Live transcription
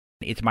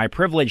It's my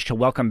privilege to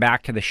welcome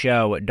back to the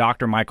show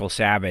Dr. Michael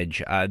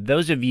Savage.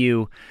 Those of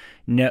you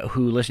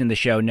who listen to the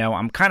show know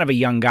I'm kind of a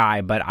young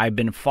guy, but I've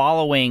been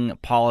following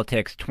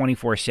politics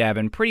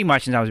 24/7 pretty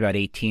much since I was about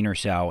 18 or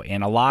so,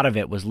 and a lot of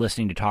it was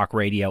listening to talk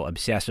radio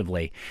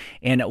obsessively.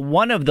 And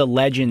one of the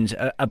legends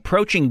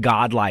approaching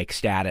godlike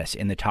status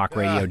in the talk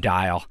radio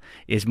dial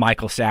is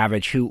Michael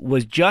Savage, who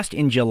was just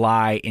in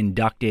July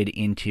inducted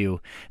into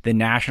the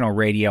National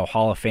Radio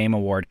Hall of Fame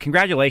Award.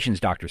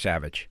 Congratulations, Dr.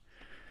 Savage.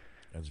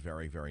 That's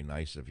very, very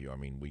nice of you. I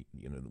mean,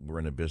 we're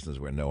in a business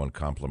where no one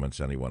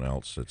compliments anyone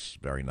else. It's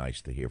very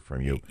nice to hear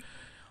from you.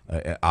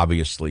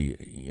 Obviously,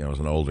 as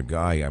an older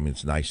guy, I mean,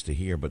 it's nice to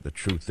hear. But the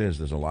truth is,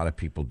 there's a lot of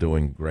people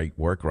doing great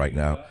work right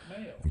now.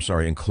 I'm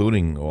sorry,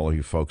 including all of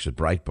you folks at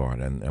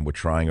Breitbart, and we're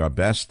trying our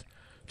best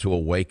to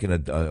awaken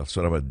a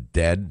sort of a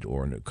dead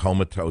or a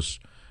comatose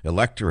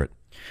electorate.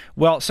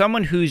 Well,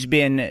 someone who's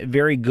been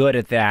very good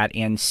at that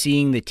and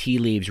seeing the tea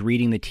leaves,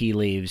 reading the tea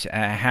leaves,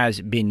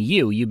 has been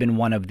you. You've been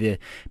one of the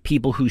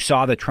people who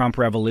saw the Trump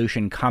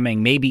revolution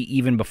coming, maybe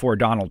even before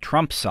Donald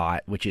Trump saw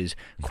it, which is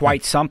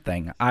quite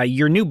something.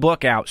 Your new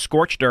book out,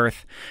 Scorched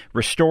Earth,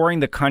 Restoring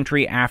the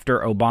Country After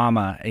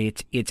Obama,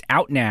 it's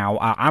out now.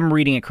 I'm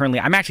reading it currently.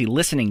 I'm actually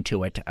listening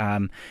to it.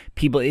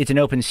 It's an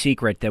open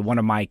secret that one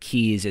of my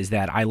keys is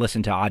that I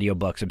listen to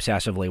audiobooks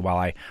obsessively while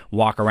I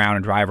walk around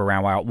and drive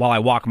around, while I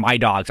walk my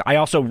dogs.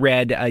 I also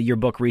read your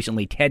book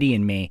recently, Teddy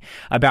and Me,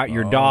 about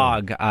your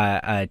dog,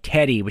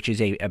 Teddy, which is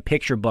a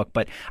picture book.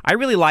 But I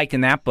really liked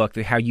in that book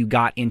how you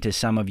got into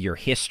some of your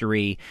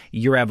history,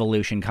 your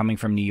evolution coming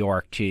from New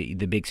York to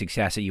the big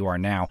success that you are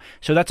now.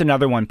 So that's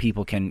another one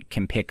people can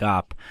pick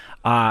up.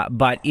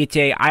 But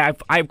I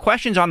have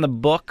questions on the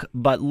book,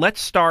 but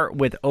let's start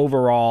with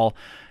overall.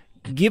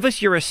 Give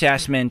us your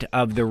assessment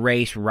of the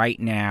race right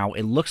now.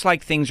 It looks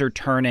like things are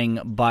turning,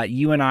 but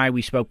you and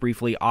we spoke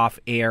briefly off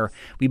air.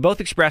 We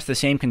both expressed the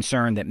same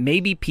concern that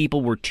maybe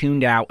people were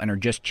tuned out and are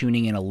just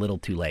tuning in a little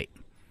too late.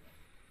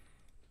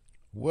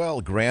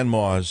 Well,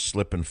 Grandma's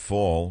slip and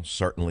fall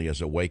certainly has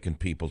awakened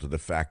people to the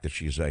fact that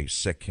she's a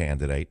sick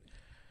candidate,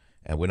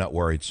 and we're not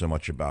worried so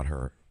much about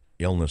her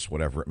illness,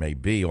 whatever it may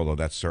be, although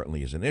that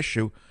certainly is an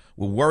issue.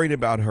 We're worried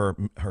about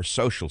her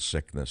social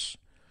sickness,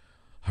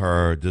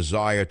 her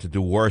desire to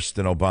do worse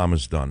than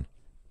Obama's done.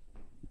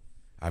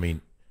 I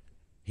mean,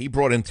 he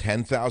brought in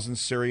 10,000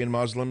 Syrian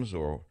Muslims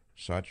or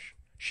such.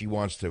 She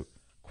wants to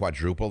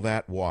quadruple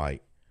that. Why?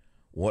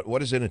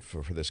 What is in it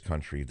for this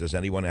country? Does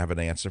anyone have an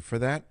answer for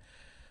that?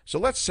 So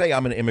let's say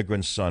I'm an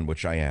immigrant son,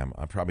 which I am.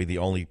 I'm probably the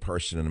only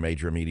person in the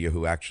major media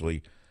who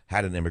actually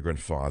had an immigrant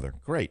father.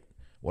 Great.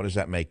 What does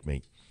that make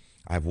me?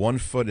 I have one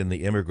foot in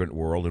the immigrant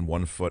world and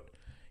one foot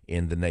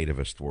in the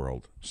nativist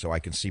world, so I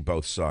can see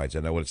both sides.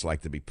 I know what it's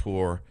like to be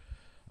poor,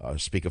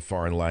 speak a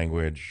foreign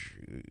language,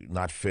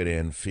 not fit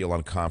in, feel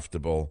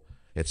uncomfortable,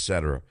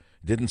 etc.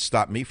 Didn't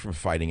stop me from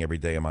fighting every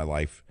day of my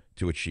life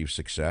to achieve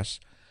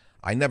success.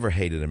 I never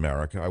hated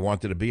America. I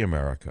wanted to be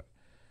America.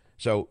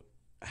 So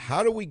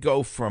how do we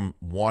go from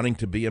wanting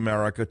to be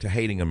America to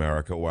hating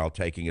America while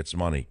taking its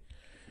money?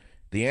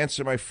 The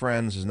answer, my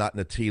friends, is not in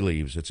the tea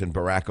leaves. It's in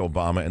Barack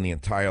Obama and the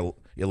entire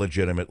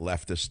illegitimate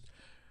leftist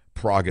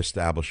Prague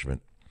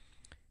establishment.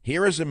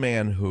 Here is a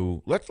man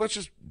who, let's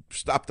just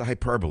stop the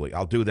hyperbole.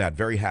 I'll do that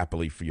very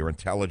happily for your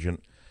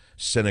intelligent,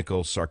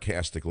 cynical,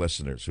 sarcastic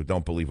listeners who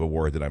don't believe a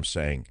word that I'm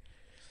saying.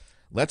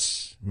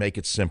 Let's make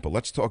it simple.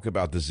 Let's talk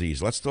about disease.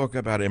 Let's talk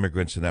about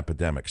immigrants and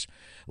epidemics.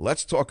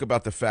 Let's talk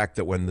about the fact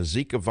that when the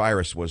Zika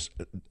virus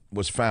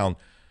was found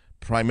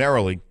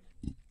primarily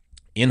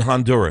in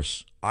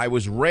Honduras, I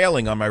was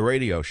railing on my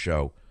radio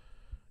show,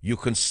 you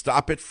can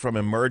stop it from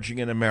emerging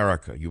in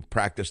America. You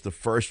practice the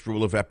first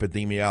rule of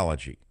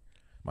epidemiology.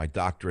 My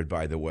doctorate,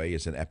 by the way,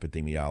 is in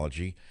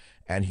epidemiology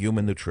and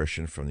human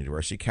nutrition from the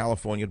University of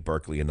California at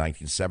Berkeley in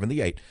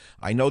 1978.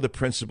 I know the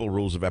principal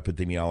rules of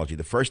epidemiology.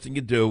 The first thing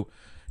you do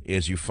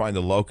is you find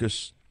the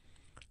locus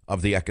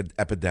of the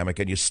epidemic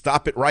and you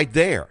stop it right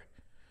there.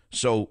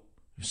 So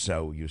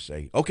you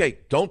say, okay,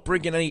 don't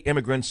bring in any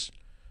immigrants,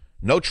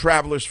 no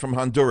travelers from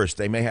Honduras.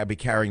 They may be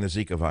carrying the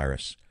Zika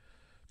virus.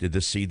 Did the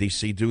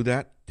CDC do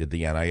that? Did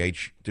the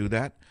NIH do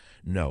that?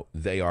 No,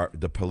 they are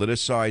the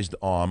politicized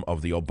arm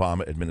of the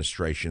Obama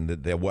administration,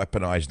 their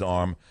weaponized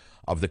arm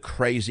of the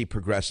crazy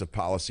progressive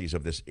policies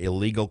of this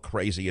illegal,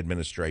 crazy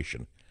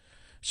administration.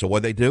 So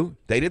what they do?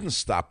 They didn't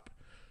stop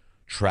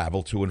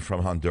travel to and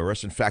from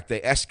Honduras. In fact, they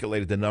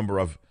escalated the number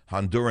of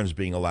Hondurans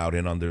being allowed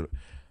in under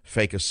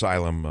fake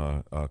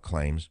asylum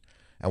claims.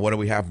 And what do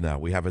we have now?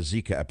 We have a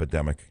Zika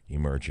epidemic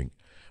emerging.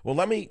 Well,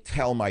 let me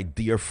tell my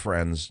dear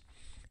friends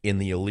in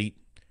the elite,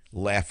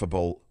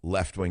 laughable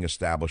left-wing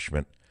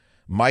establishment,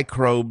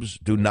 microbes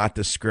do not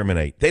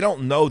discriminate. They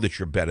don't know that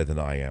you're better than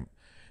I am.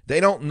 They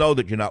don't know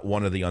that you're not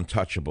one of the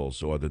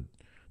untouchables or the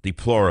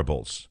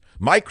deplorables.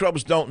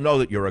 Microbes don't know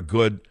that you're a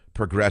good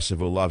progressive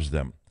who loves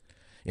them.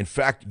 In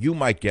fact, you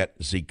might get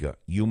Zika.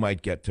 You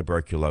might get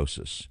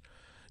tuberculosis.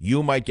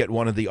 You might get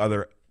one of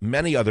the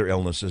many other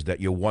illnesses that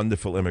your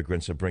wonderful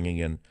immigrants are bringing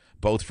in,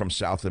 both from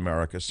South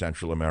America,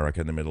 Central America,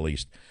 and the Middle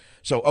East.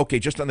 So, okay,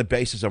 just on the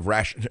basis of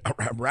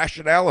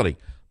rationality,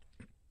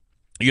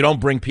 You don't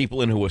bring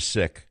people in who are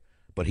sick,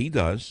 but he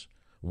does.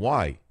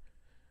 Why?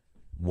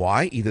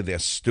 Why? Either they're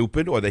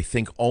stupid or they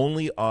think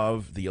only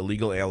of the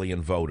illegal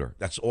alien voter.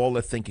 That's all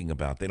they're thinking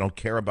about. They don't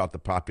care about the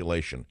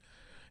population.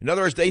 In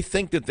other words, they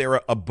think that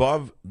they're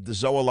above the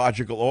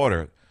zoological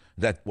order,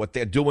 that what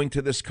they're doing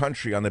to this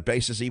country on the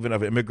basis even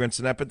of immigrants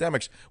and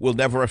epidemics will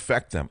never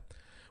affect them.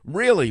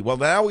 Really? Well,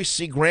 now we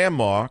see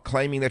Grandma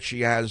claiming that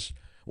she has,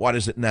 what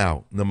is it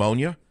now,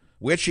 pneumonia?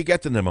 Where'd she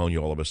get the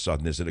pneumonia all of a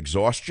sudden? Is it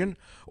exhaustion,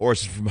 or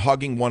is it from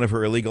hugging one of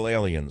her illegal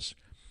aliens?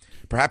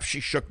 Perhaps she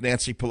shook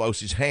Nancy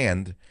Pelosi's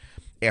hand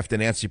after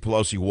Nancy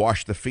Pelosi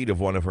washed the feet of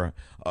one of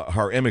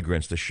her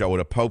immigrants to show what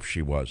a pope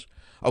she was.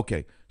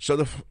 Okay, so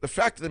the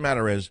fact of the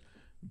matter is,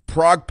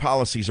 Prague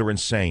policies are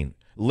insane.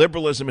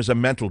 Liberalism is a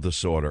mental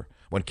disorder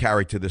when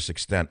carried to this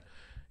extent.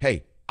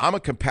 Hey, I'm a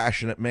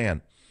compassionate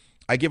man.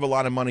 I give a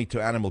lot of money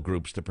to animal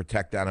groups to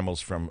protect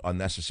animals from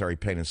unnecessary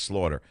pain and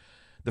slaughter.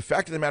 The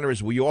fact of the matter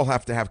is we all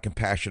have to have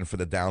compassion for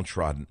the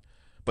downtrodden,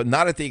 but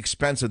not at the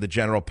expense of the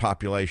general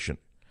population,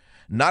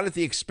 not at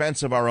the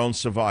expense of our own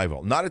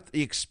survival, not at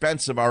the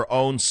expense of our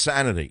own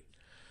sanity.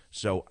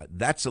 So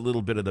that's a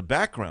little bit of the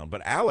background.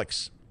 But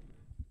Alex,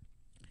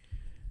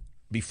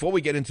 before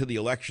we get into the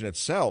election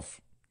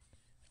itself,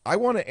 I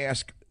want to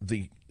ask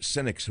the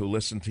cynics who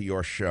listen to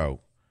your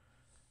show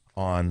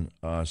on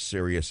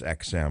Sirius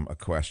XM a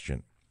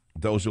question.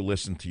 Those who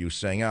listen to you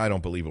saying, I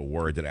don't believe a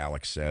word that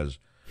Alex says,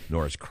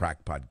 nor his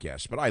crackpot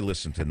guess, but I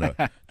listen to know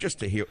just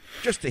to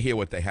hear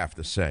what they have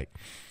to say.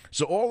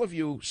 So all of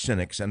you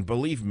cynics, and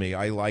believe me,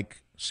 I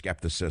like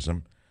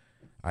skepticism.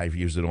 I've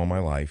used it all my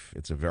life.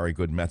 It's a very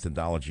good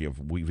methodology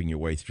of weaving your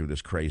way through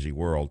this crazy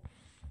world.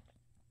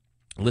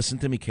 Listen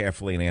to me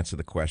carefully and answer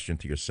the question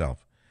to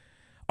yourself.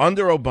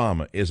 Under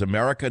Obama, is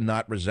America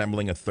not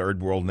resembling a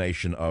third world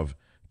nation of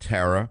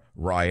terror,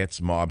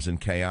 riots, mobs, and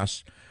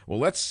chaos? Well,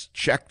 let's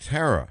check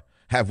terror.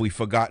 Have we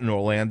forgotten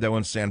Orlando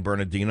and San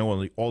Bernardino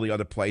and all the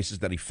other places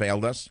that he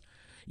failed us?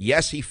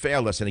 Yes, he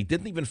failed us, and he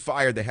didn't even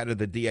fire the head of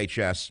the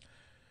DHS,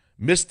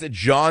 Mr.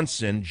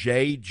 Johnson,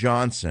 J.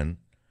 Johnson.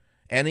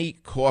 Any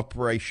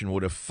corporation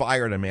would have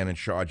fired a man in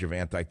charge of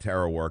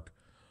anti-terror work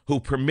who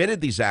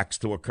permitted these acts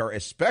to occur,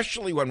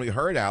 especially when we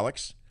heard,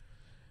 Alex,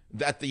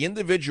 that the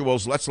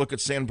individuals, let's look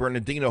at San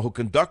Bernardino, who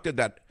conducted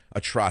that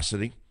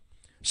atrocity,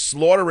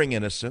 slaughtering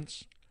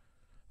innocents,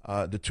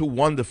 the two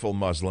wonderful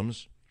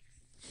Muslims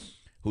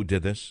who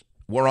did this,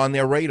 were on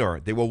their radar.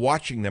 They were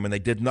watching them, and they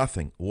did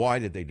nothing. Why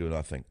did they do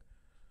nothing?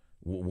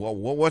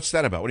 What's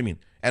that about? What do you mean?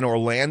 And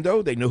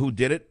Orlando, they knew who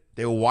did it.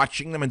 They were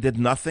watching them and did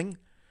nothing?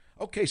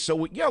 Okay,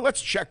 so, yeah,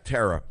 let's check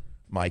terror,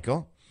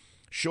 Michael.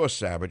 Sure,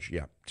 Savage.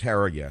 Yeah,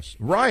 terror, yes.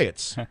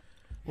 Riots.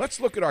 Let's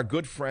look at our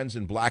good friends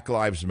in Black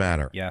Lives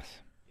Matter. Yes.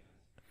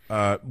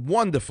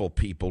 Wonderful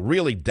people,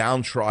 really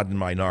downtrodden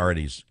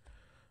minorities.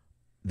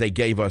 They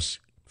gave us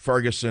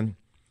Ferguson.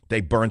 They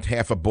burnt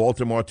half of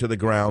Baltimore to the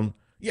ground.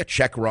 Yeah,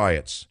 check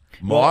riots.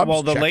 Mobs,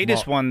 well, the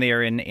latest one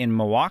there in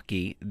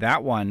Milwaukee,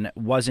 that one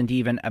wasn't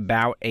even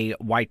about a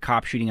white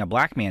cop shooting a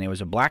black man. It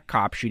was a black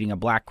cop shooting a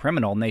black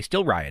criminal, and they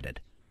still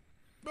rioted.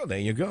 Well, there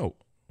you go.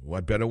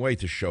 What better way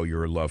to show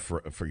your love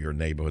for your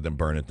neighborhood than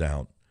burn it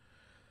down?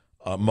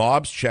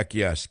 Mobs, check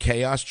yes.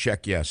 Chaos,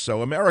 check yes.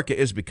 So America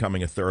is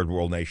becoming a third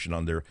world nation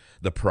under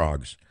the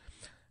Progs.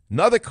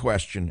 Another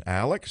question,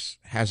 Alex.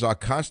 Has our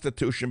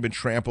Constitution been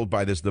trampled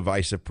by this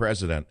divisive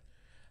president?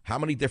 How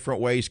many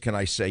different ways can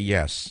I say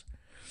yes?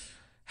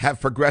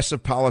 Have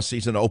progressive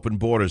policies and open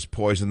borders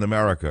poisoned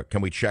America?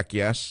 Can we check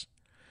yes?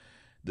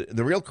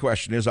 The real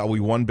question is, are we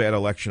one bad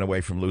election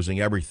away from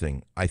losing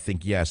everything? I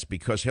think yes,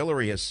 because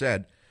Hillary has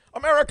said,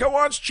 America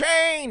wants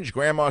change.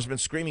 Grandma's been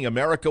screaming,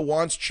 America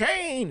wants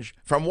change.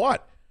 From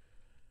what?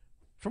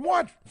 From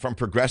what? From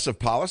progressive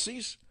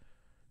policies?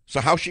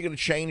 So how's she going to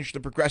change the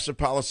progressive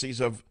policies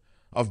of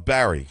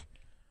Barry?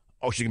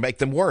 Oh, she can make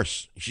them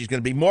worse. She's going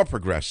to be more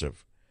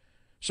progressive.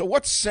 So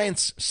what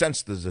sense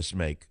does this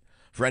make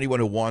for anyone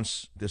who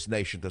wants this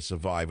nation to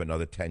survive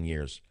another 10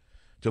 years,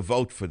 to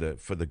vote for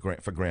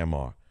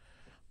Grandma?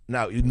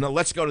 Now,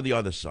 let's go to the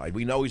other side.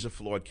 We know he's a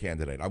flawed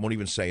candidate. I won't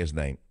even say his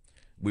name.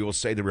 We will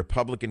say the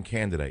Republican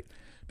candidate,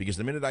 because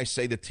the minute I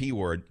say the T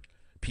word,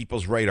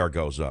 people's radar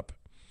goes up.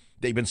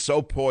 They've been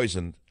so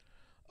poisoned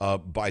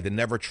by the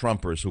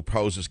never-Trumpers who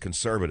pose as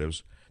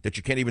conservatives that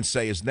you can't even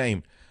say his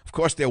name. Of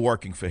course, they're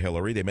working for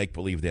Hillary. They make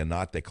believe they're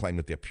not. They claim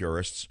that they're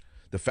purists.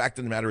 The fact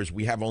of the matter is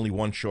we have only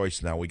one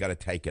choice now. We got to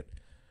take it.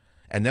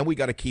 And then we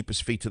got to keep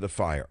his feet to the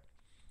fire.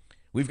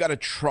 We've got to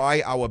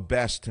try our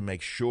best to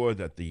make sure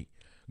that the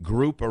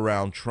group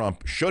around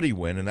Trump, should he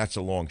win, and that's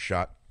a long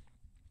shot,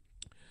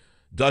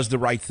 does the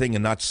right thing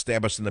and not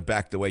stab us in the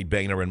back the way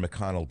Boehner and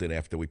McConnell did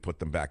after we put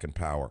them back in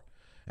power.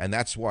 And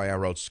that's why I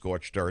wrote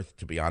Scorched Earth,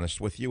 to be honest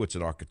with you. It's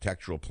an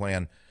architectural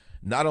plan,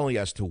 not only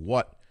as to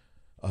what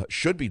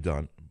should be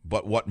done,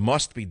 but what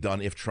must be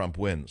done if Trump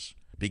wins.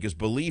 Because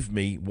believe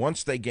me,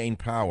 once they gain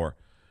power,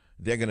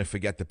 they're going to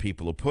forget the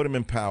people who put them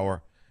in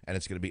power, and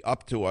it's going to be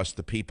up to us,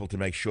 the people, to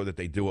make sure that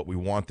they do what we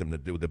want them to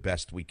do the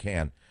best we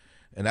can.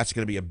 And that's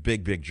going to be a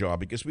big, big job,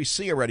 because we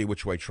see already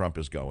which way Trump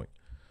is going.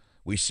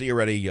 We see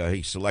already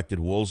he selected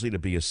Woolsey to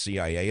be a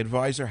CIA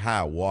advisor.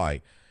 How?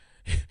 Why?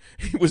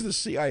 He was the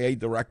CIA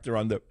director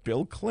under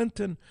Bill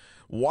Clinton.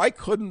 Why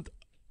couldn't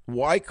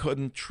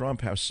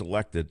Trump have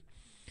selected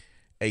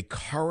a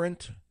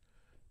current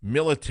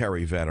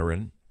military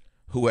veteran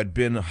who had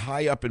been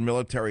high up in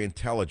military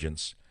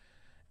intelligence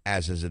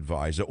as his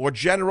advisor, or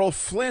General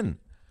Flynn?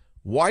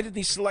 Why didn't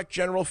he select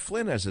General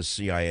Flynn as his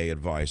CIA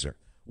advisor?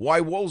 Why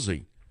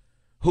Woolsey?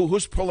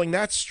 Who's pulling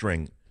that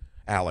string,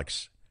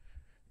 Alex?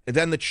 And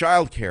then the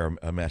child care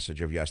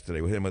message of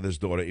yesterday with him with his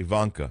daughter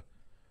Ivanka.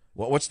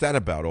 What's that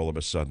about all of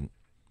a sudden?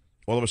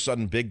 All of a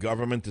sudden, big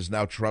government is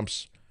now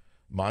Trump's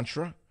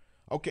mantra?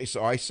 Okay,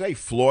 so I say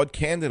flawed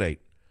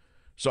candidate.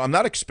 So I'm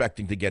not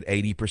expecting to get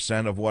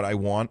 80% of what I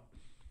want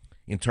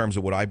in terms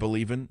of what I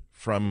believe in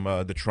from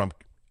the Trump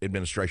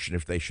administration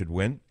if they should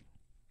win.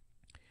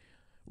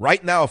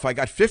 Right now, if I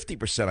got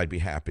 50%, I'd be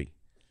happy.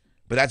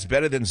 But that's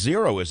better than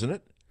zero, isn't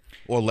it?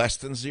 Or less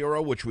than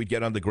zero, which we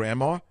get under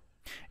Grandma.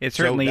 It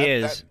certainly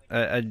is.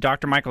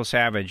 Dr. Michael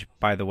Savage,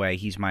 by the way,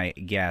 he's my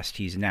guest.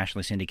 He's a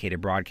nationally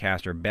syndicated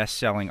broadcaster,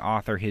 best-selling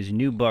author. His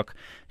new book,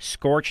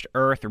 Scorched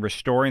Earth,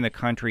 Restoring the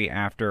Country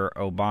After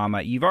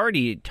Obama. You've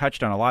already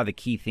touched on a lot of the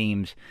key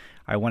themes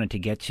I wanted to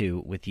get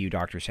to with you,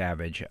 Dr.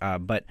 Savage.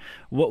 But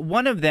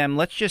one of them,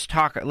 let's just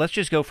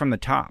go from the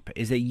top,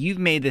 is that you've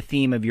made the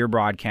theme of your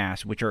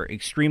broadcasts, which are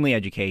extremely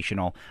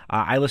educational.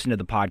 I listen to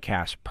the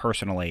podcast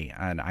personally,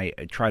 and I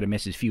try to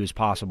miss as few as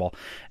possible.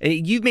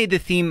 You've made the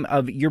theme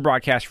of your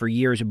broadcast for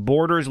years,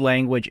 borders,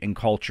 language, and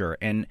culture.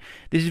 And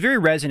this is very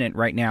resonant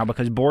right now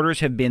because borders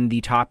have been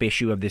the top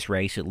issue of this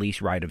race, at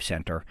least right of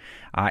center.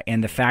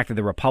 And the fact that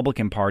the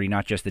Republican Party,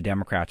 not just the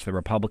Democrats, the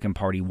Republican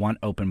Party want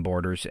open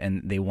borders,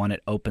 and they want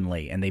it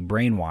openly, and they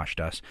brainwashed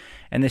us.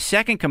 And the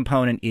second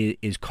component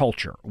is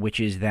culture, which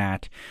is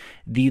that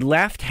the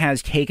left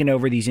has taken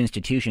over these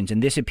institutions,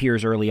 and this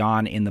appears early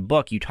on in the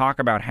book. You talk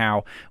about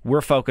how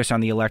we're focused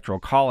on the Electoral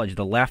College.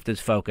 The left is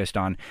focused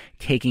on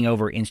taking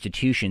over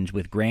institutions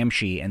with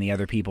Gramsci and the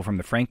other people from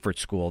the Frankfurt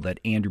School that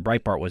Andrew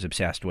Breitbart was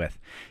obsessed with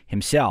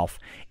himself,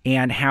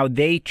 and how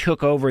they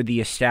took over the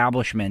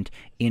establishment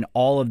in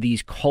all of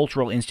these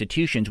cultural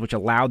institutions, which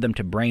allowed them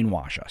to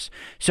brainwash us.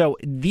 So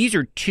these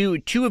are two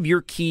of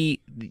your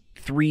key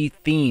three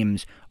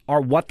themes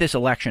are what this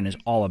election is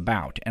all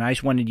about. And I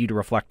just wanted you to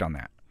reflect on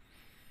that.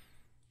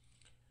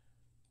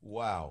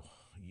 Wow.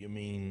 You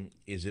mean,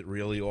 is it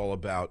really all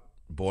about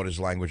borders,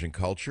 language, and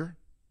culture?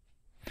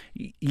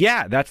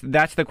 Yeah, that's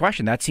the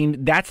question.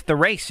 That's the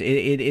race.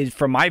 It is,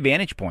 from my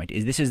vantage point,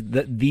 this is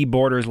the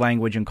borders,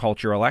 language, and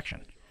culture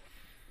election.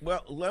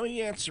 Well, let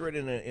me answer it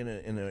in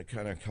a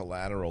kind of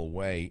collateral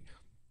way.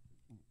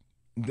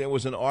 There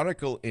was an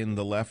article in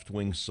the Left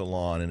Wing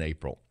Salon in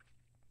April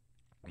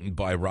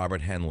by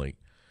Robert Henley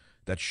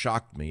that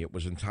shocked me. It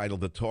was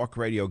entitled "The Talk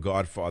Radio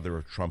Godfather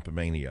of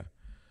Trumpomania: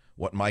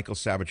 What Michael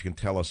Savage Can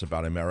Tell Us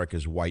About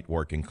America's White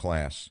Working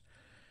Class."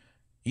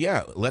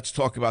 Yeah, let's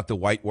talk about the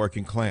white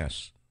working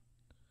class,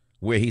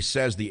 where he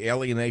says the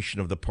alienation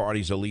of the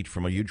party's elite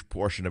from a huge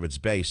portion of its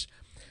base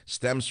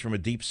stems from a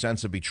deep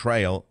sense of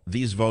betrayal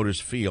these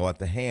voters feel at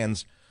the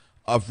hands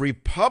of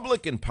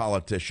Republican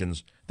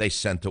politicians they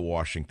sent to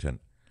Washington.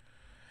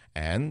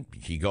 And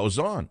he goes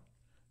on,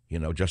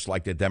 just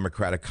like their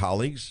Democratic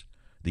colleagues,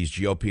 these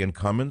GOP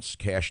incumbents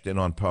cashed in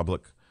on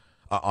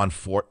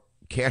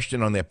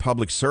their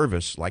public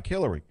service, like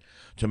Hillary,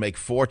 to make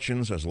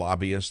fortunes as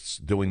lobbyists,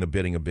 doing the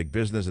bidding of big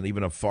business and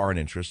even of foreign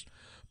interests,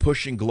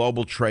 pushing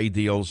global trade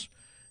deals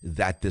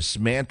that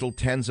dismantled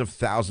tens of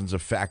thousands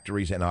of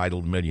factories and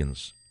idled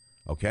millions.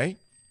 Okay?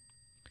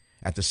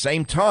 At the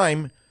same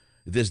time,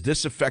 this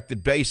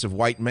disaffected base of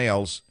white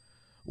males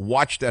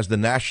watched as the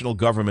national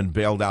government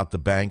bailed out the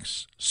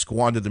banks,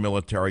 squandered the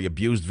military,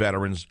 abused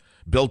veterans,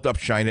 built up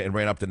China, and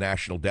ran up the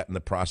national debt in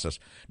the process.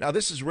 Now,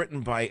 this is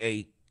written by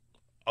a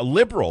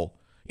liberal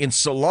in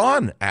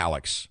Salon,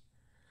 Alex.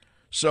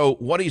 So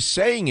what he's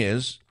saying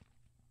is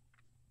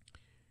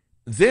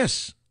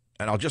this,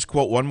 and I'll just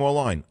quote one more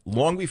line.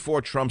 Long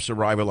before Trump's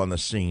arrival on the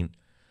scene,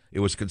 it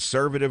was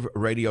conservative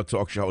radio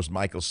talk show host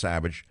Michael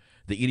Savage,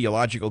 the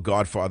ideological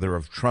godfather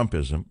of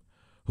Trumpism,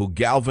 who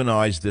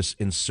galvanized this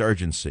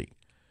insurgency.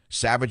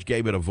 Savage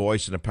gave it a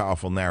voice and a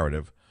powerful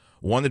narrative,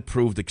 one that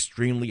proved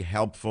extremely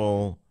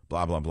helpful,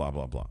 blah, blah, blah,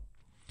 blah, blah.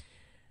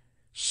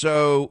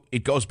 So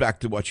it goes back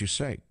to what you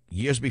say.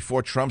 Years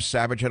before Trump,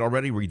 Savage had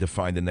already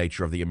redefined the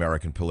nature of the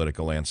American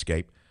political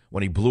landscape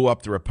when he blew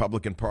up the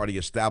Republican Party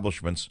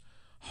establishment's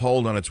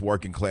hold on its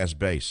working class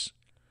base.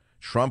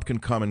 Trump can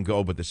come and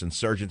go, but this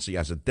insurgency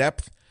has a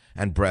depth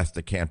and breadth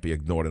that can't be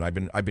ignored.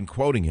 And I've been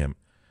quoting him.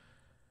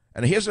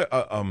 And here's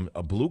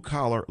a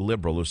blue-collar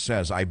liberal who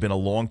says, I've been a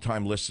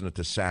long-time listener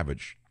to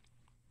Savage.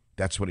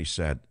 That's what he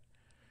said.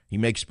 He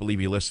makes believe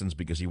he listens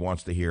because he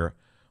wants to hear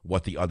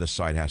what the other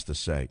side has to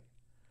say.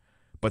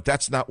 But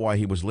that's not why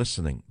he was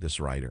listening, this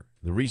writer.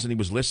 The reason he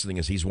was listening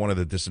is he's one of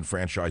the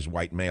disenfranchised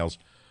white males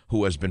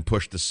who has been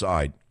pushed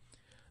aside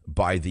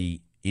by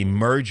the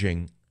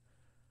emerging,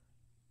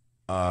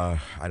 I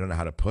don't know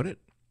how to put it,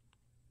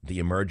 the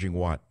emerging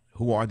what?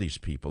 Who are these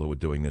people who are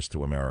doing this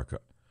to America?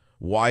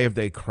 Why have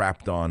they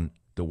crapped on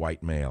the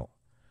white male?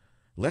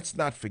 Let's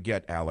not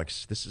forget,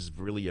 Alex, this is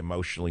really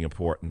emotionally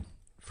important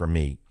for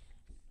me.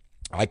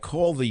 I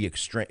call the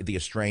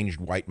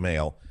estranged white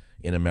male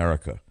in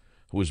America,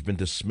 who has been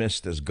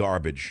dismissed as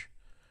garbage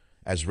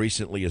as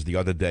recently as the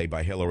other day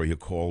by Hillary, who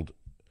called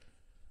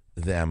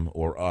them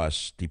or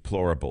us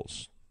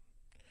deplorables.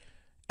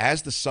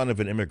 As the son of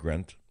an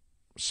immigrant,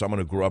 someone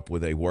who grew up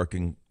with a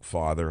working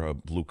father, a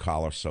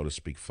blue-collar, so to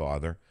speak,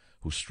 father,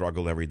 who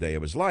struggled every day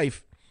of his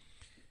life,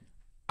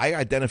 I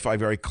identify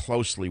very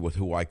closely with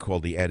who I call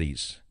the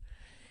Eddies.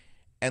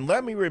 And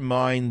let me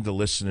remind the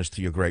listeners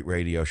to your great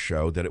radio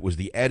show that it was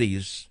the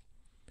Eddies,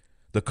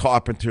 the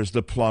carpenters,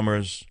 the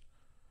plumbers,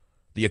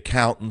 the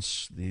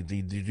accountants,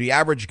 the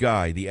average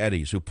guy, the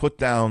Eddies, who put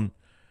down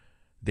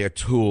their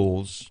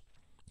tools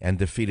and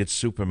defeated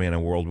Superman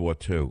in World War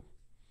II.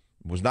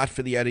 It was not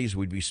for the Eddies,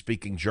 we'd be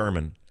speaking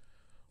German,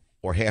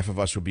 or half of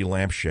us would be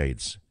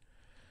lampshades.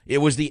 It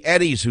was the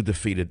Eddies who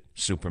defeated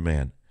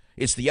Superman.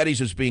 It's the Eddies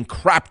who's being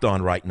crapped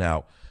on right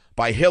now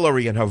by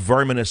Hillary and her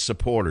verminous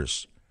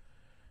supporters.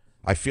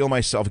 I feel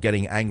myself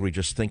getting angry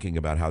just thinking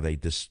about how they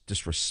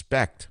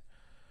disrespect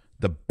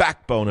the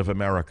backbone of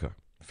America.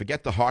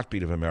 Forget the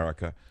heartbeat of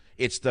America.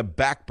 It's the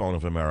backbone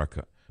of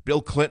America.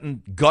 Bill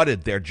Clinton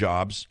gutted their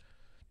jobs,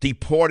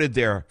 deported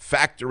their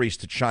factories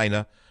to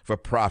China for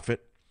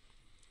profit.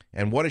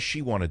 And what does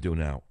she want to do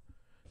now?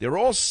 They're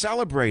all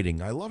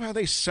celebrating. I love how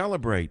they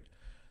celebrate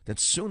that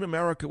soon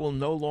America will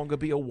no longer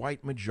be a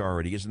white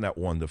majority. Isn't that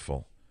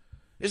wonderful?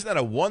 Isn't that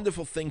a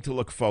wonderful thing to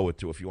look forward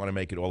to if you want to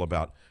make it all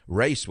about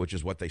race, which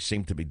is what they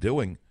seem to be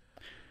doing?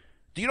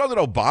 Do you know that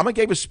Obama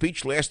gave a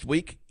speech last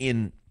week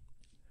in,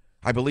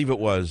 I believe it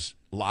was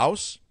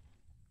Laos,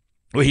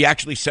 where he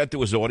actually said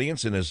to his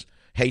audience in his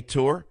hate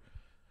tour,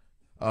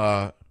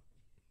 by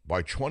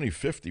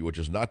 2050, which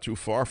is not too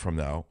far from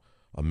now,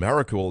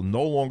 America will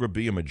no longer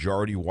be a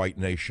majority white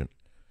nation.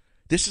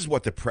 This is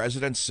what the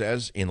president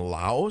says in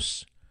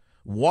Laos?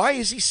 Why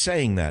is he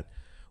saying that?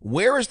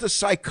 Where is the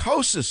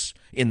psychosis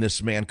in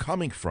this man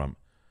coming from?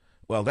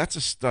 Well, that's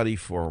a study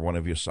for one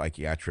of your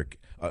psychiatric,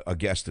 a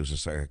guest who's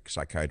a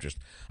psychiatrist.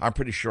 I'm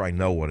pretty sure I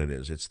know what it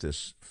is. It's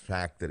this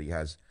fact that he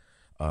has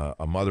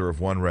a mother of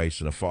one race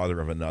and a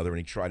father of another, and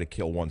he tried to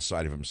kill one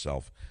side of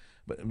himself.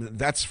 But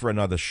that's for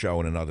another show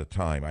and another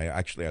time.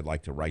 I'd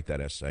like to write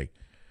that essay.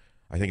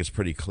 I think it's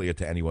pretty clear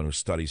to anyone who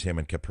studies him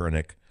and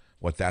Copernic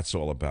what that's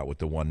all about with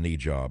the one knee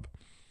job.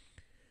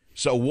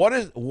 So what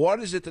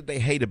is it that they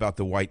hate about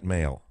the white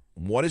male?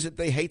 What is it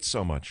they hate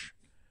so much?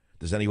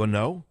 Does anyone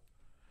know?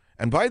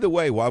 And by the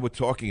way, while we're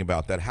talking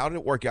about that, how did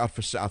it work out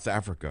for South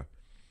Africa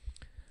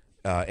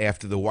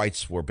after the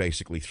whites were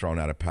basically thrown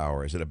out of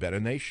power? Is it a better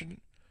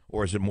nation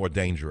or is it more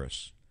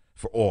dangerous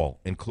for all,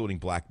 including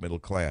black middle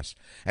class?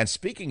 And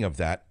speaking of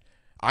that,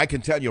 I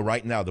can tell you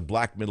right now the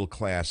black middle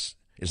class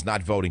is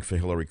not voting for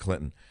Hillary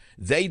Clinton.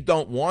 They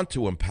don't want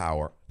to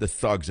empower the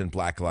thugs in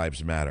Black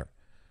Lives Matter.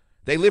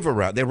 They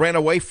ran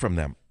away from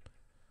them.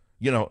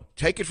 You know,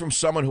 take it from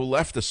someone who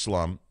left the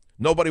slum.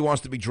 Nobody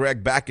wants to be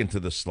dragged back into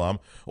the slum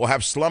or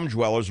have slum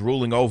dwellers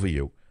ruling over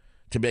you,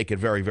 to make it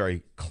very,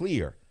 very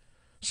clear.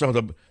 So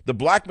the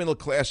black middle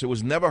class, who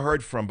was never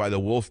heard from by the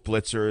Wolf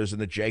Blitzers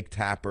and the Jake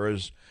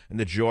Tappers and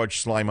the George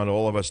Slime on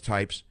all of us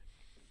types,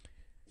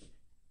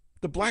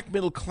 the black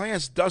middle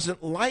class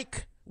doesn't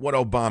like what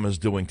Obama's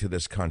doing to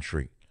this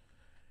country.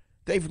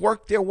 They've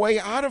worked their way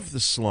out of the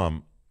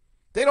slum.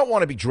 They don't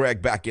want to be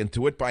dragged back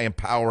into it by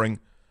empowering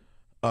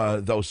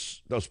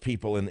those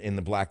people in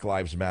the Black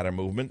Lives Matter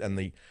movement and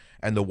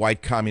the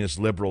white communist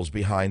liberals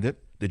behind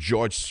it. The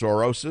George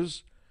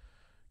Soroses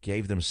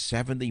gave them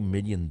 $70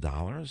 million.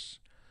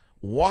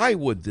 Why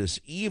would this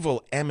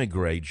evil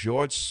emigre,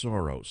 George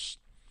Soros,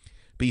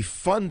 be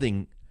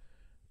funding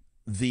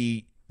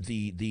the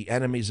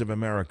enemies of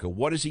America?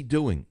 What is he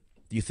doing?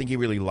 Do you think he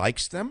really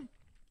likes them?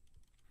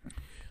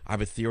 I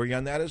have a theory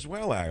on that as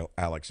well,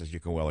 Alex, as you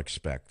can well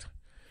expect.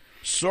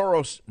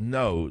 Soros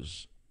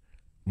knows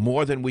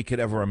more than we could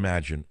ever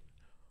imagine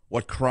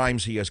what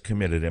crimes he has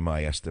committed, in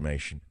my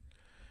estimation.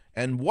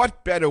 And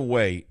what better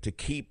way to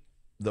keep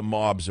the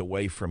mobs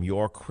away from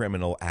your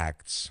criminal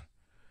acts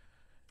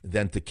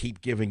than to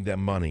keep giving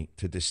them money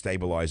to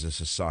destabilize a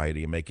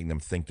society and making them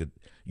think that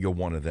you're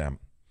one of them?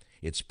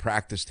 It's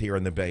practiced here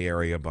in the Bay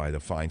Area by the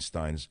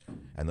Feinsteins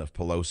and the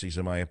Pelosi's,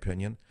 in my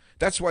opinion.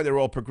 That's why they're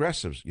all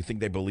progressives. You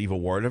think they believe a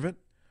word of it?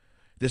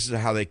 This is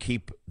how they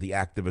keep the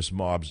activist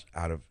mobs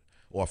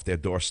off their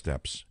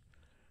doorsteps,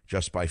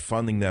 just by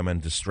funding them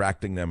and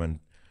distracting them and,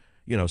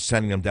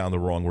 sending them down the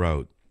wrong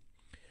road.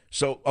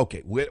 So,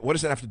 okay, what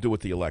does that have to do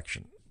with the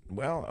election?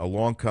 Well,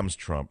 along comes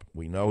Trump.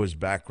 We know his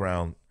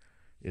background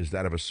is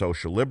that of a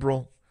social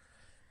liberal.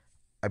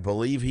 I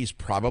believe he's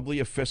probably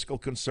a fiscal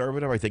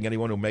conservative. I think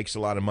anyone who makes a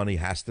lot of money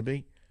has to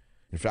be.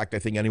 In fact, I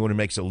think anyone who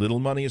makes a little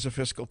money is a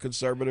fiscal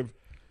conservative.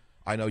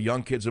 I know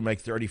young kids who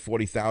make $30,000,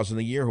 $40,000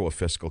 a year who are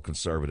fiscal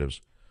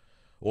conservatives.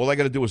 All they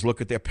got to do is look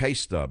at their pay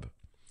stub,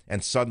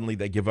 and suddenly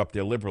they give up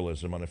their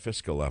liberalism on a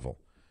fiscal level.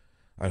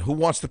 And who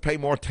wants to pay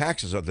more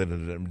taxes other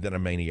than a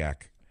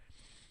maniac?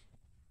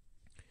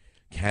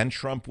 Can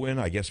Trump win?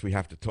 I guess we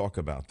have to talk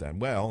about that.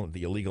 Well,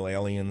 the illegal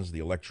aliens, the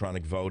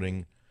electronic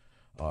voting,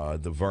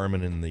 the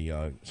vermin in the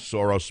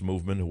Soros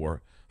movement who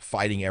are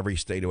fighting every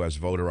state who has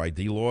voter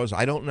ID laws.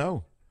 I don't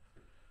know.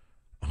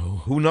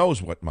 Who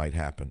knows what might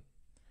happen?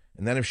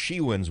 And then if she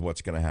wins,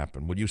 what's going to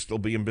happen? Would you still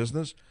be in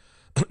business?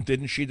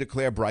 Didn't she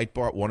declare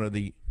Breitbart one of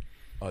the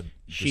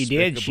she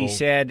did. She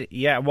said,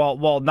 yeah,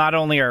 well, not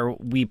only are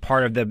we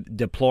part of the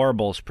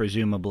deplorables,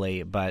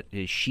 presumably, but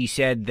she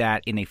said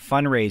that in a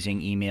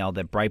fundraising email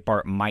that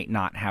Breitbart might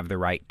not have the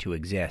right to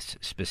exist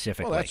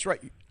specifically. Oh, that's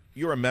right.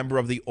 You're a member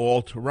of the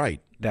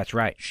alt-right. That's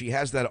right. She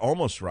has that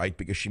almost right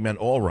because she meant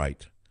all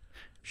right.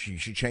 She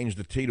changed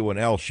the T to an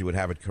L. She would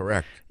have it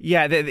correct.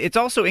 Yeah, it's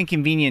also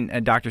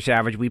inconvenient, Dr.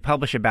 Savage. We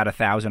publish about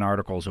 1,000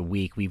 articles a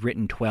week. We've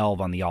written 12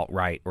 on the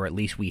alt-right, or at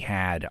least we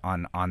had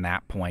on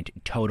that point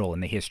total in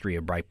the history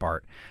of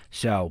Breitbart.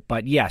 So,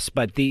 but yes,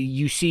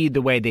 you see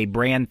the way they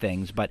brand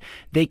things, but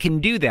they can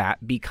do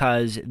that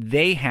because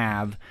they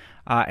have.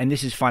 And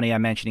this is funny,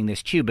 I'm mentioning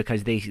this too,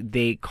 because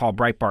they call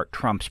Breitbart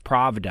Trump's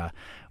Pravda.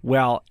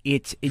 Well,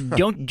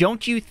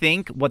 don't you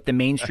think what the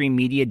mainstream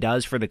media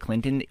does for the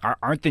Clinton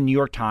aren't the New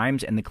York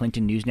Times and the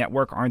Clinton News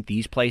Network, aren't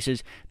these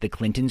places the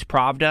Clinton's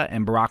Pravda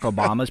and Barack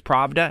Obama's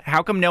Pravda?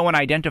 How come no one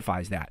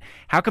identifies that?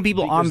 How come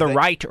people on the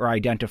right are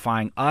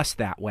identifying us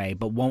that way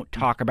but won't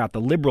talk about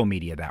the liberal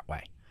media that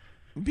way?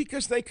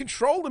 Because they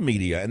control the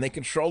media and they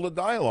control the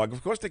dialogue.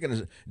 Of course they're going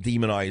to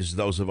demonize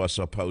those of us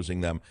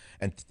opposing them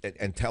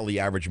and tell the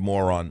average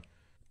moron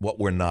what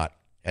we're not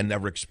and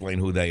never explain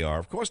who they are.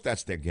 Of course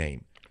that's their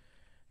game.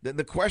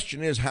 The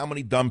question is, how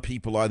many dumb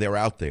people are there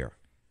out there?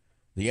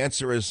 The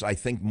answer is, I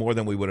think, more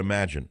than we would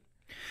imagine.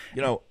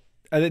 You know,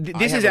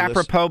 this is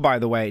apropos, by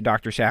the way,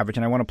 Dr. Savage,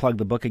 and I want to plug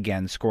the book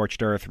again,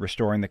 Scorched Earth,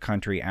 Restoring the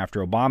Country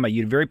After Obama.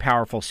 You had a very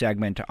powerful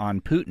segment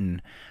on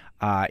Putin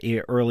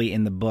early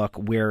in the book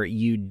where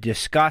you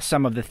discuss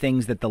some of the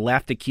things that the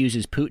left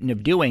accuses Putin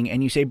of doing,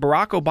 and you say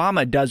Barack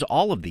Obama does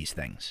all of these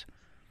things.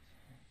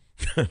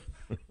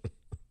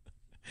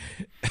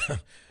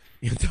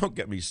 You don't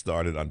get me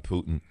started on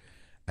Putin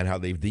and how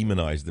they've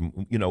demonized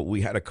them. You know,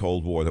 we had a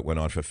Cold War that went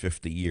on for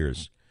 50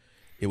 years.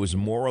 It was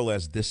more or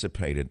less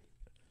dissipated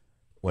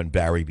when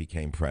Barry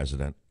became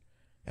president.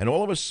 And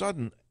all of a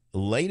sudden,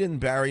 late in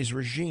Barry's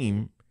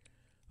regime,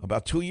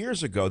 about 2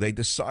 years ago, they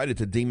decided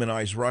to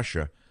demonize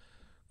Russia,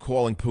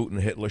 calling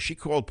Putin Hitler. She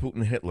called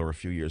Putin Hitler a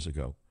few years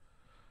ago.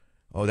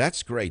 Oh,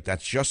 that's great.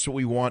 That's just what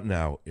we want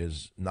now,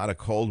 is not a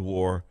Cold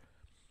War,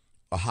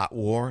 a hot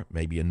war,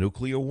 maybe a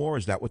nuclear war.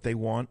 Is that what they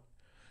want?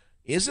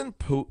 Isn't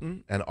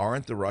Putin and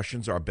aren't the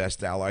Russians our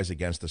best allies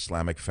against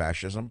Islamic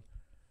fascism?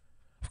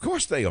 Of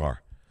course they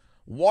are.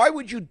 Why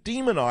would you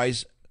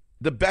demonize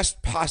the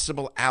best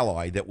possible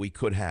ally that we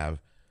could have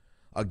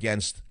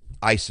against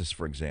ISIS,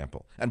 for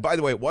example? And by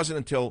the way, it wasn't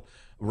until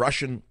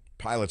Russian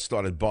pilots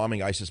started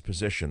bombing ISIS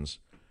positions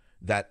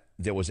that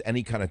there was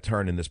any kind of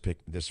turn in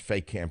this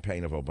fake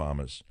campaign of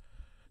Obama's,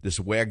 this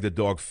wag the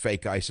dog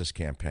fake ISIS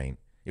campaign.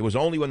 It was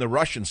only when the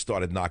Russians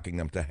started knocking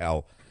them to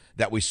hell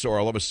that we saw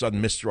all of a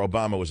sudden Mr.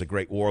 Obama was a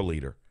great war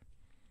leader.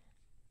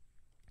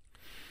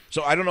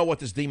 So I don't know what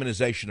this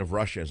demonization of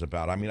Russia is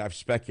about. I mean, I've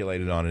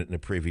speculated on it in a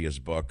previous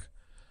book.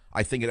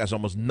 I think it has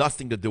almost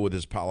nothing to do with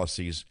his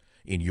policies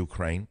in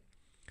Ukraine,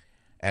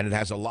 and it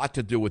has a lot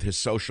to do with his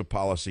social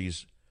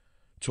policies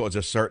towards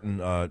a certain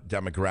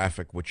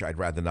demographic, which I'd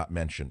rather not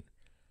mention.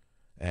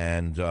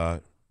 And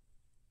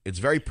it's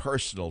very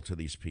personal to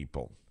these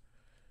people.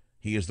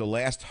 He is the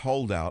last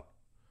holdout,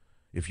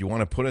 if you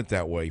want to put it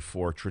that way,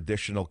 for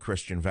traditional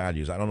Christian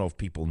values. I don't know if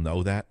people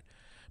know that,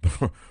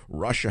 but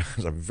Russia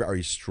has a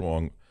very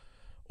strong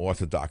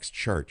Orthodox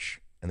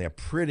church, and they're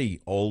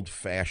pretty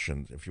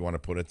old-fashioned, if you want to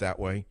put it that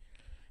way,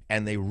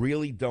 and they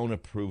really don't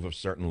approve of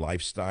certain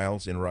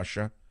lifestyles in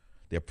Russia.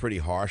 They're pretty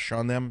harsh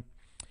on them,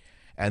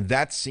 and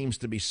that seems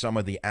to be some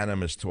of the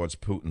animus towards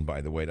Putin,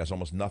 by the way. It has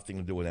almost nothing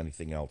to do with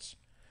anything else.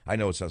 I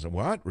know it says,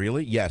 what,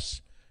 really?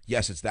 Yes,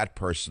 it's that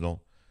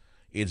personal.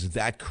 It's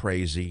that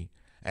crazy.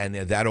 And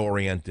they're that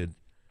oriented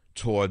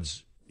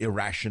towards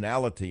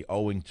irrationality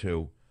owing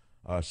to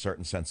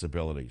certain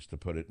sensibilities, to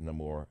put it in a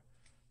more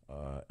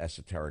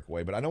esoteric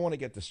way. But I don't want to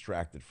get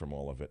distracted from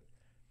all of it.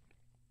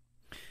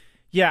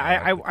 Yeah,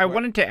 I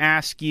wanted to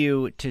ask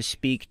you to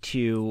speak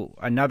to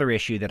another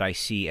issue that I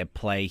see at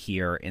play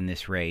here in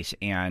this race,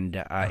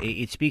 and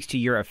it speaks to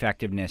your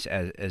effectiveness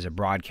as a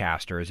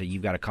broadcaster, is that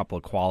you've got a couple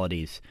of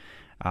qualities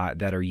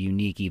that are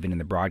unique even in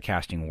the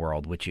broadcasting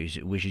world, which is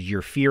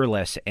you're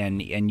fearless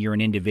and you're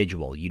an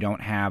individual. You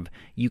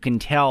can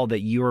tell that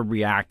you're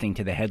reacting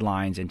to the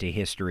headlines and to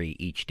history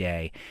each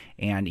day,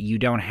 and you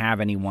don't have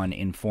anyone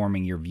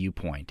informing your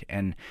viewpoint.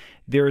 And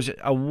there's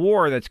a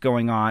war that's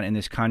going on in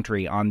this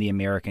country on the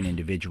American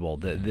individual.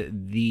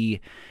 The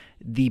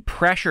the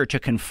pressure to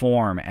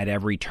conform at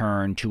every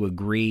turn, to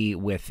agree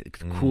with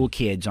cool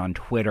kids on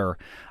Twitter,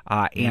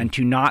 and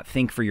to not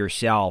think for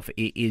yourself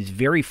is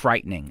very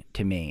frightening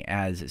to me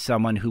as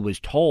someone who was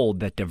told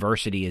that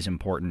diversity is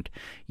important.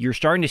 You're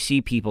starting to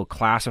see people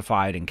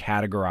classified and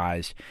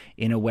categorized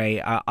in a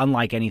way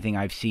unlike anything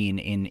I've seen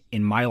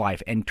in my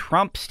life. And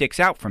Trump sticks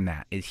out from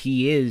that.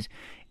 He is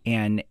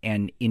an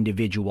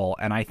individual.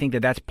 And I think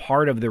that that's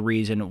part of the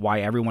reason why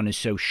everyone is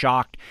so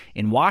shocked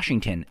in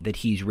Washington that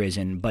he's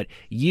risen. But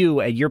you,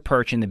 at your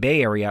perch in the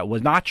Bay Area,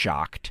 was not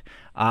shocked.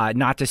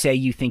 Not to say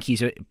you think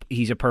he's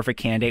a perfect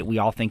candidate. We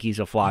all think he's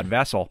a flawed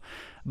vessel.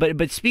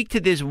 But speak to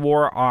this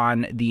war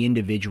on the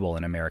individual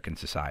in American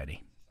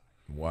society.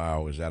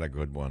 Wow, is that a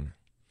good one?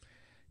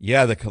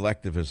 Yeah, the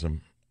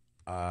collectivism.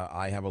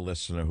 I have a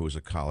listener who's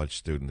a college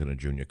student in a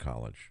junior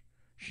college.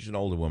 She's an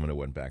older woman who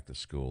went back to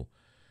school.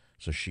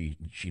 So she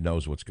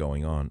knows what's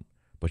going on.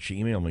 But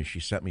she emailed me. She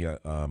sent me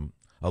a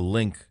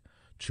link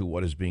to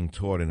what is being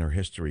taught in her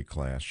history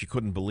class. She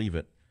couldn't believe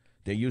it.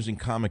 They're using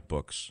comic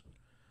books.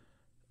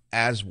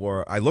 I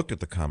looked at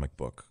the comic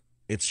book.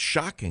 It's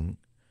shocking,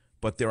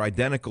 but they're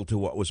identical to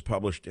what was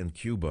published in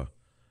Cuba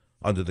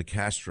under the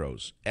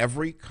Castros.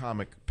 Every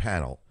comic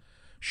panel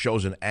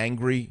shows an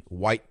angry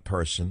white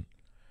person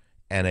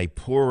and a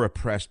poor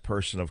oppressed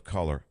person of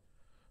color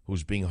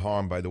who's being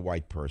harmed by the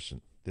white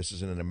person. This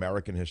is in an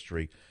American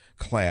history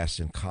class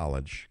in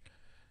college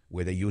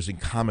where they're using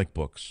comic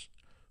books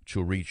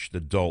to reach the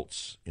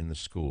adults in the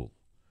school.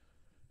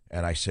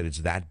 And I said, it's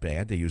that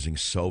bad? They're using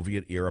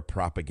Soviet-era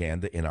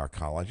propaganda in our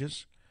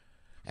colleges?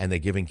 And they're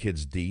giving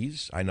kids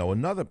Ds? I know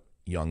another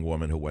young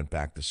woman who went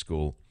back to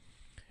school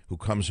who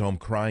comes home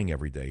crying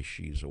every day.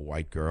 She's a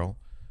white girl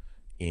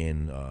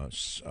in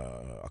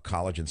a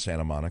college in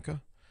Santa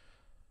Monica.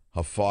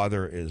 Her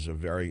father is a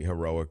very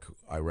heroic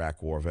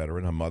Iraq war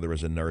veteran. Her mother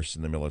is a nurse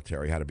in the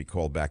military, had to be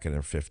called back in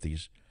her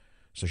 50s.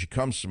 So she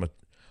comes from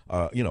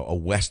a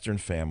Western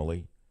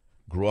family,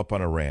 grew up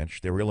on a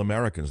ranch. They're real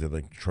Americans. They're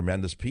like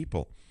tremendous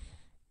people.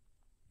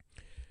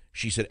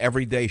 She said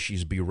every day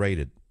she's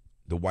berated.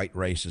 The white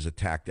race is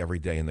attacked every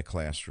day in the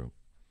classroom.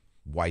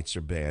 Whites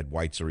are bad.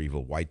 Whites are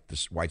evil.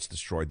 Whites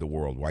destroyed the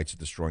world. Whites are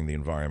destroying the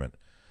environment.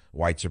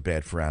 Whites are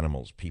bad for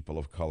animals. People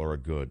of color are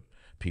good.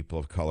 People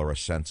of color are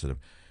sensitive.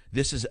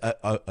 This is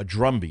a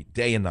drumbeat,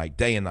 day and night,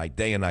 day and night,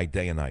 day and night,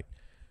 day and night.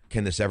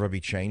 Can this ever be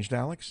changed,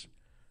 Alex?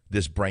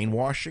 This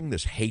brainwashing,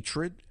 this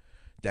hatred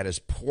that is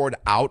poured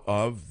out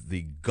of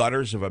the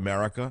gutters of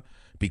America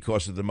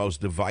because of the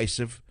most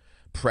divisive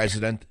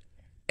president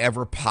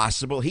ever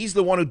possible. He's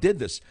the one who did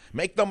this.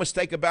 Make no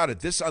mistake about it.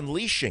 This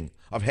unleashing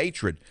of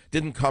hatred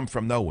didn't come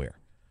from nowhere.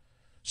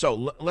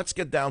 So let's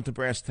get down to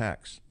brass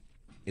tacks.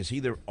 Is he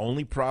the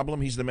only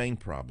problem? He's the main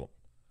problem.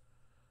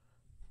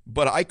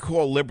 But I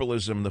call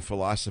liberalism, the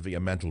philosophy, a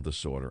mental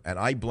disorder, and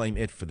I blame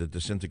it for the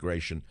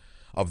disintegration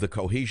of the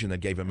cohesion that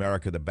gave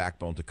America the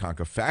backbone to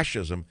conquer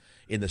fascism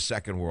in the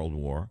Second World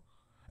War,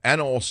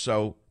 and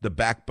also the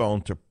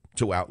backbone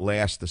to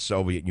outlast the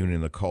Soviet Union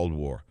in the Cold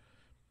War.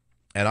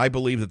 And I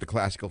believe that the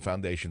classical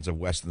foundations of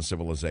Western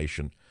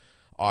civilization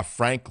are,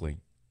 frankly,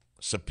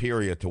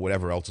 superior to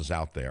whatever else is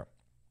out there.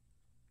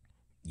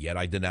 Yet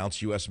I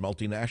denounce U.S.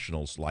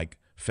 multinationals like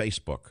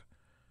Facebook.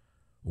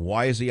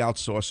 Why is he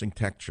outsourcing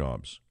tech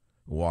jobs?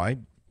 Why?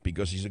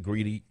 Because he's a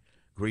greedy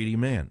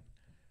man.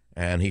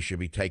 And he should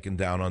be taken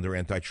down under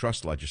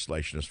antitrust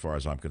legislation as far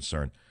as I'm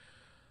concerned.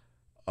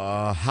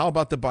 How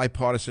about the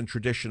bipartisan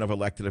tradition of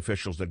elected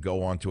officials that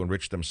go on to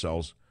enrich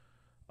themselves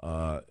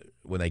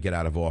when they get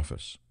out of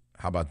office?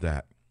 How about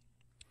that?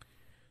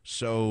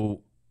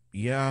 So,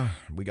 yeah,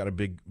 we got a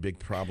big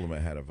problem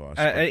ahead of us.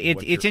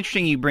 It's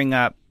interesting you bring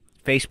up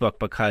Facebook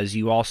because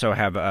you also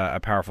have a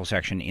powerful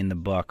section in the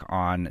book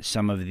on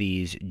some of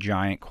these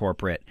giant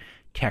corporate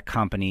tech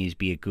companies,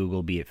 be it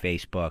Google, be it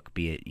Facebook,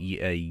 be it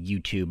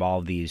YouTube, all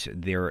of these,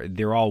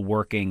 they're all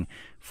working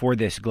for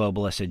this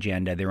globalist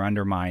agenda. They're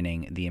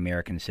undermining the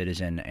American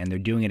citizen, and they're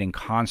doing it in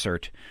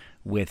concert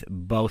with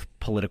both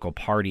political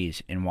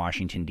parties in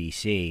Washington,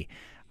 D.C.,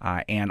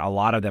 and a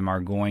lot of them are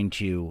going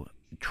to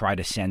try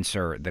to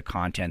censor the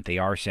content. They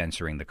are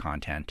censoring the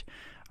content.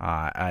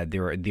 They're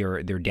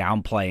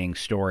downplaying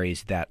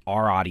stories that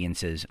our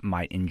audiences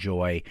might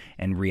enjoy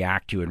and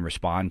react to and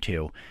respond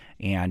to,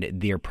 and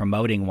they're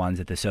promoting ones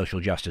that the social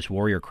justice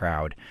warrior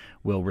crowd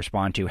will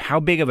respond to. How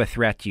big of a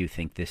threat do you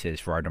think this is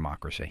for our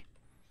democracy?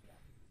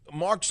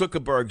 Mark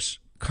Zuckerberg's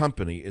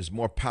company is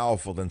more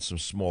powerful than some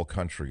small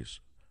countries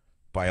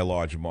by a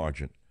large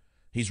margin.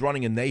 He's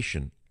running a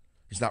nation.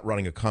 He's not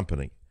running a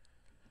company.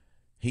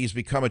 He's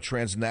become a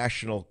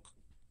transnational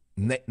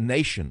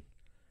nation.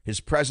 His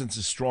presence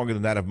is stronger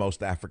than that of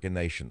most African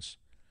nations.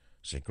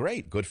 Say,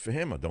 great, good for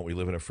him. Don't we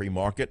live in a free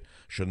market?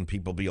 Shouldn't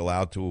people be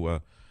allowed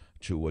to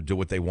do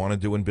what they want to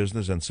do in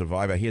business and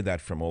survive? I hear that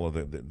from all of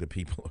the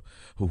people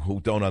who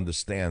don't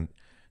understand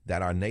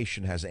that our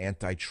nation has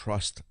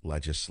antitrust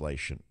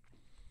legislation.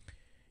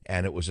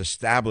 And it was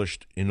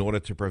established in order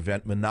to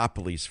prevent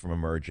monopolies from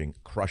emerging,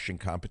 crushing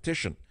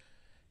competition.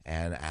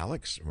 And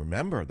Alex,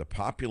 remember, the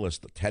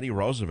populist, Teddy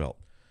Roosevelt,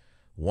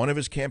 One of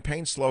his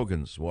campaign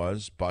slogans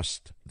was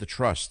 "Bust the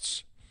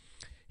Trusts."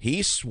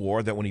 He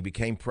swore that when he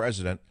became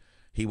president,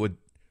 he would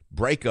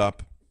break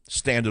up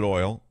Standard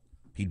Oil.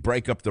 He'd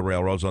break up the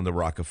railroads under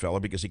Rockefeller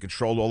because he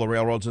controlled all the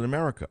railroads in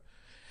America.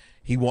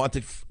 He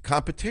wanted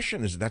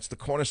competition. That's the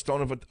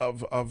cornerstone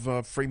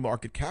of free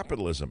market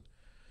capitalism.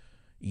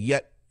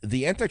 Yet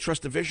the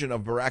antitrust division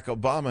of Barack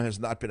Obama has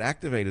not been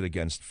activated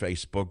against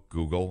Facebook,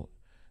 Google,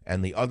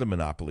 and the other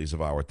monopolies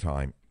of our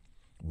time.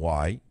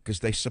 Why?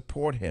 Because they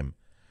support him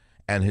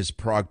and his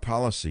Prague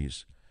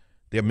policies.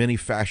 They're mini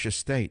fascist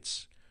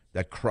states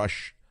that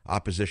crush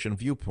opposition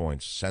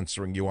viewpoints,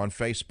 censoring you on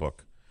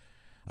Facebook,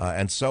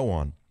 and so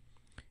on.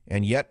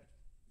 And yet,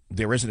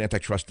 there is an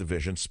antitrust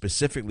division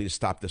specifically to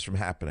stop this from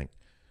happening.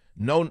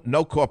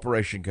 No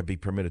corporation can be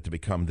permitted to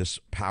become this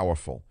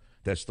powerful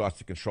that starts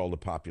to control the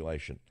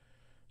population.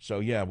 So,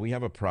 yeah, we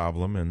have a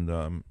problem,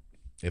 and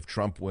if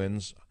Trump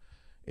wins,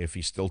 if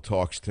he still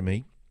talks to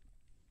me,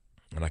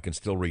 and I can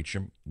still reach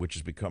him, which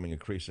is becoming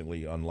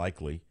increasingly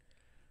unlikely,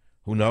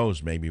 who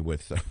knows, maybe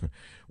with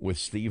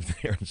Steve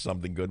there,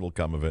 something good will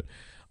come of it.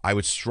 I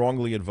would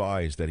strongly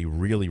advise that he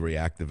really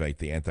reactivate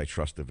the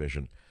antitrust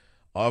division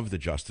of the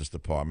Justice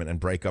Department and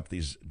break up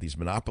these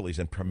monopolies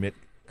and permit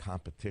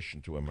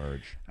competition to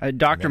emerge.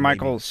 Dr.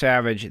 Michael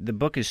Savage, the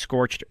book is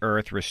Scorched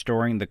Earth,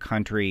 Restoring the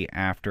Country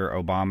After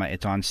Obama.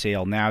 It's on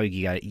sale now.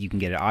 You can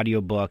get an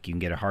audiobook, you can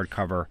get a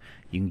hardcover,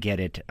 you can get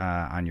it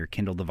on your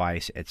Kindle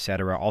device,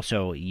 etc.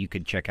 Also, you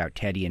could check out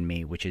Teddy and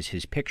Me, which is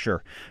his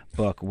picture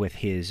book with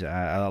his,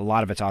 a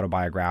lot of it's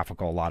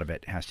autobiographical, a lot of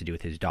it has to do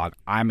with his dog.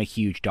 I'm a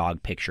huge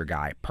dog picture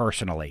guy,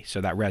 personally,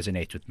 so that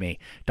resonates with me,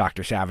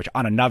 Dr. Savage,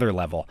 on another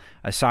level,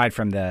 aside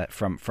from the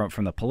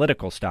from the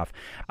political stuff.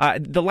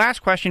 The last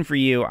question for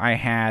you I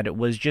had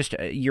was just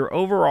your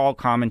overall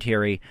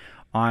commentary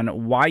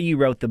on why you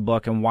wrote the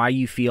book and why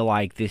you feel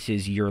like this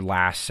is your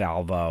last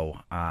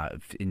salvo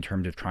in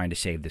terms of trying to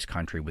save this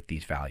country with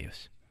these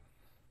values.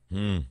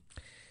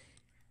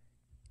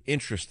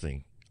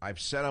 Interesting. I've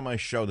said on my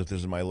show that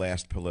this is my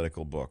last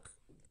political book.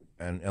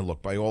 And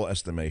look, by all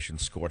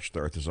estimations, Scorched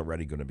Earth is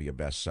already going to be a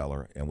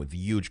bestseller, and with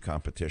huge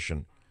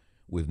competition,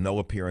 with no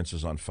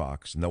appearances on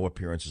Fox, no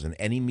appearances in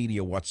any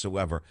media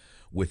whatsoever,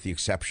 with the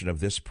exception of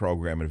this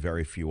program and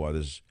very few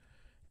others.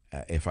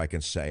 If I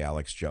can say,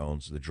 Alex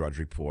Jones, the Drudge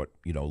Report,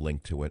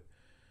 linked to it.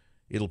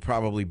 It'll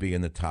probably be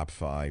in the top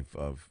 5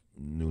 of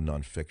new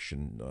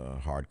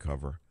nonfiction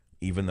hardcover,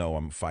 even though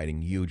I'm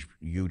fighting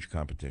huge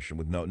competition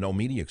with no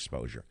media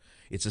exposure.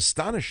 It's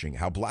astonishing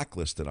how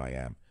blacklisted I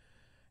am,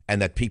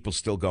 and that people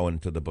still go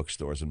into the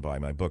bookstores and buy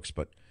my books.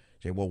 But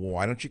say, well,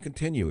 why don't you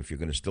continue? If you're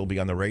going to still be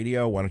on the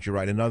radio, why don't you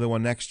write another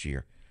one next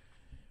year?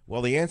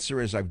 Well, the answer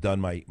is I've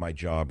done my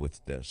job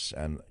with this.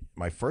 And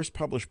my first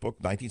published book,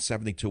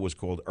 1972, was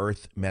called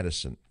Earth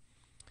Medicine,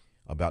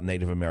 about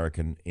Native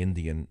American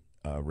Indian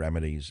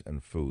remedies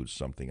and foods,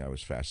 something I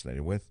was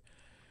fascinated with.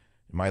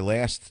 My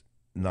last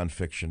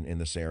nonfiction in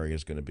this area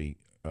is going to be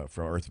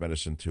from Earth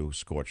Medicine to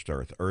Scorched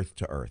Earth, Earth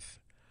to Earth.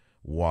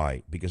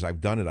 Why? Because I've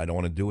done it. I don't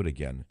want to do it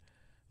again.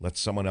 Let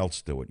someone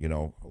else do it.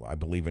 I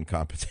believe in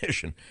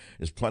competition.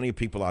 There's plenty of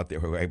people out there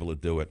who are able to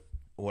do it.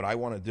 What I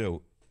want to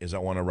do is I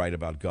want to write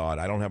about God.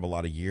 I don't have a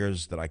lot of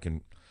years that I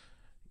can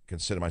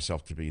consider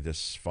myself to be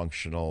this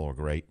functional or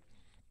great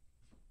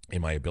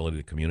in my ability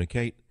to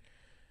communicate.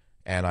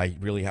 And I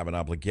really have an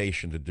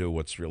obligation to do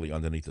what's really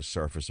underneath the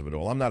surface of it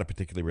all. I'm not a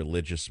particularly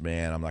religious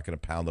man. I'm not going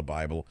to pound the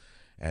Bible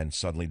and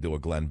suddenly do a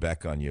Glenn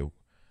Beck on you.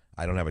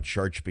 I don't have a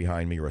church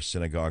behind me or a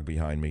synagogue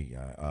behind me.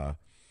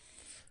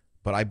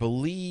 But I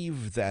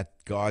believe that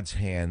God's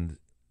hand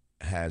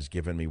has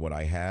given me what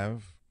I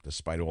have,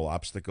 despite all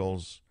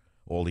obstacles,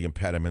 all the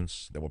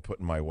impediments that were put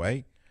in my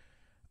way.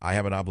 I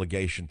have an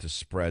obligation to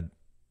spread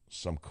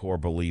some core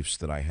beliefs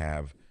that I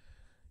have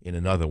in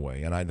another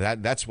way. And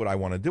that's what I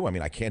want to do. I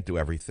mean, I can't do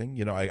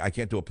everything. I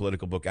can't do a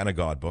political book and a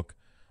God book.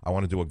 I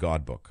want to do a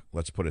God book.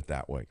 Let's put it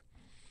that way.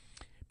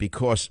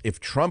 Because if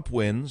Trump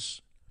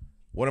wins,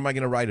 what am I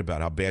going to write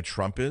about? How bad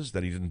Trump is,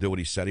 that he didn't do what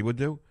he said he would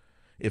do?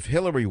 If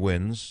Hillary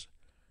wins,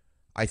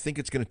 I think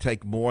it's going to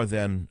take more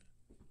than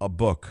a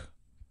book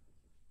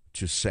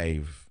to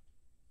save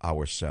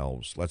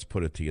ourselves. Let's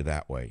put it to you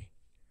that way.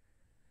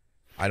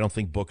 I don't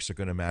think books are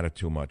going to matter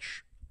too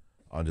much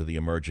under the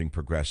emerging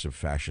progressive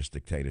fascist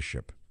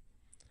dictatorship.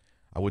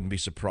 I wouldn't be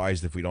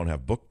surprised if we don't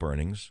have book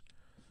burnings,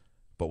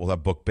 but we'll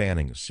have book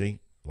bannings. See?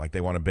 Like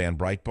they want to ban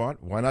Breitbart.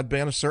 Why not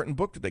ban a certain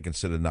book that they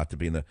consider not to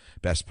be in the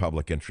best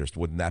public interest?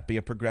 Wouldn't that be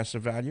a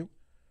progressive value?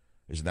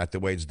 Isn't that the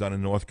way it's done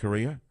in North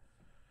Korea?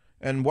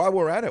 And while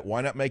we're at it,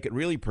 why not make it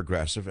really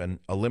progressive and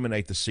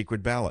eliminate the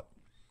secret ballot?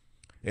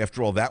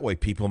 After all, that way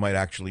people might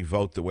actually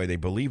vote the way they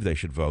believe they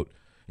should vote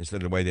instead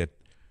of the way that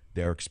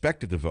they're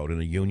expected to vote in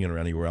a union or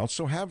anywhere else.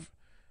 So have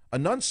a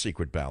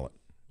non-secret ballot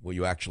where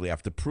you actually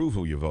have to prove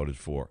who you voted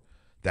for.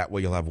 That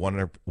way you'll have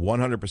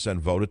 100%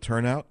 voter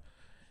turnout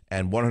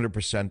and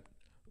 100%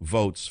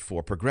 votes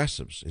for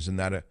progressives. Isn't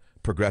that a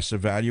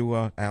progressive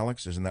value,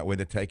 Alex? Isn't that where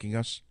they're taking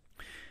us?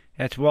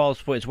 It's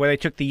where they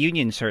took the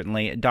union,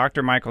 certainly.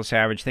 Dr. Michael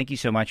Savage, thank you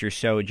so much. You're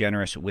so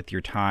generous with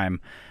your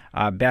time.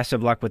 Best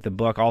of luck with the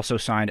book. Also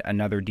signed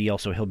another deal,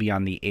 so he'll be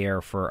on the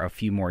air for a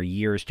few more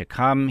years to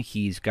come.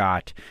 He's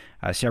got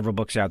several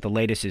books out. The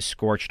latest is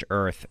Scorched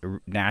Earth,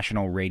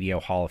 National Radio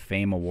Hall of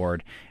Fame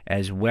Award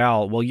as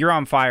well. Well, you're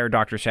on fire,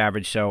 Dr.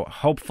 Savage, so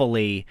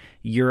hopefully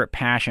your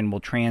passion will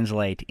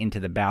translate into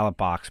the ballot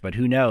box. But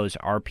who knows?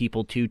 Are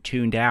people too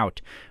tuned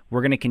out?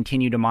 We're going to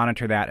continue to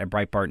monitor that at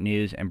Breitbart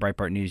News and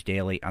Breitbart News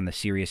Daily on the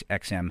Sirius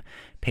XM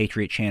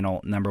Patriot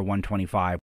Channel number 125.